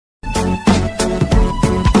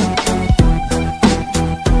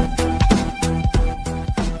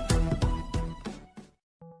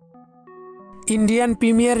Indian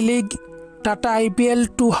Premier League TATA IPL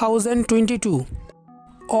 2022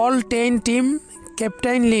 All 10 Team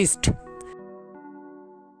Captain List.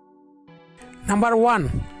 Number 1.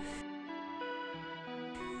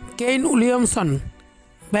 Kane Williamson,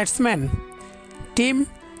 Batsman, Team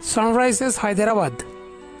Sunrisers Hyderabad.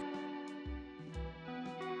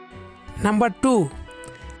 Number 2.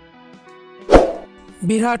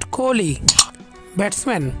 Virat Kohli,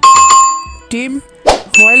 Batsman, Team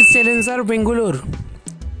Royal Challengers Bangalore.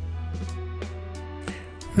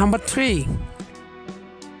 Number 3.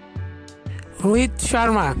 Rohit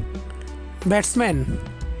Sharma, Batsman,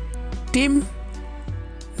 Team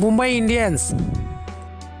Mumbai Indians.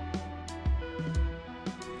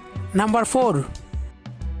 Number 4.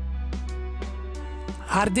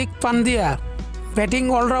 Hardik Pandya,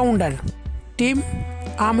 Batting All-Rounder, Team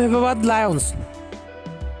Ahmedabad Lions.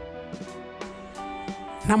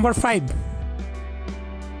 Number 5.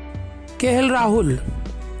 KL Rahul,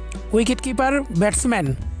 Wicketkeeper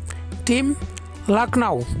Batsman, Team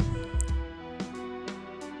Lucknow.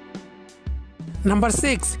 Number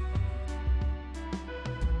 6.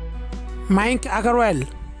 Mayank Agarwal,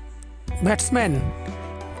 Batsman,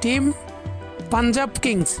 Team Punjab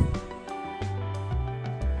Kings.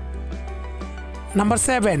 Number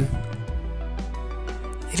 7.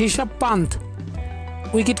 Rishabh Pant,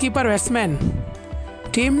 Wicketkeeper Batsman,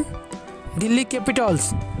 Team Delhi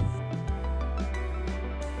Capitals.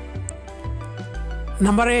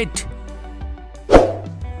 Number 8.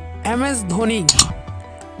 MS Dhoni,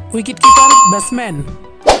 Wicketkeeper Batsman,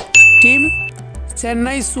 Team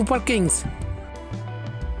Chennai Super Kings.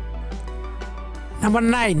 Number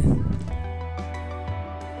 9.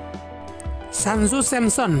 Sanju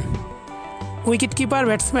Samson, Wicketkeeper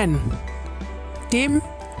Batsman, Team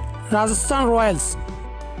Rajasthan Royals.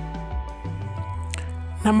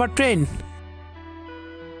 Number 10.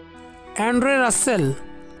 Andre Russell,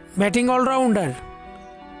 Batting All-Rounder,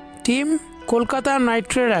 Team Kolkata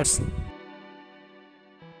Knight Riders.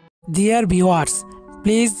 Dear viewers,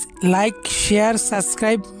 please like, share,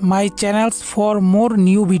 subscribe my channels for more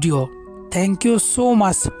new video. Thank you so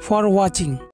much for watching.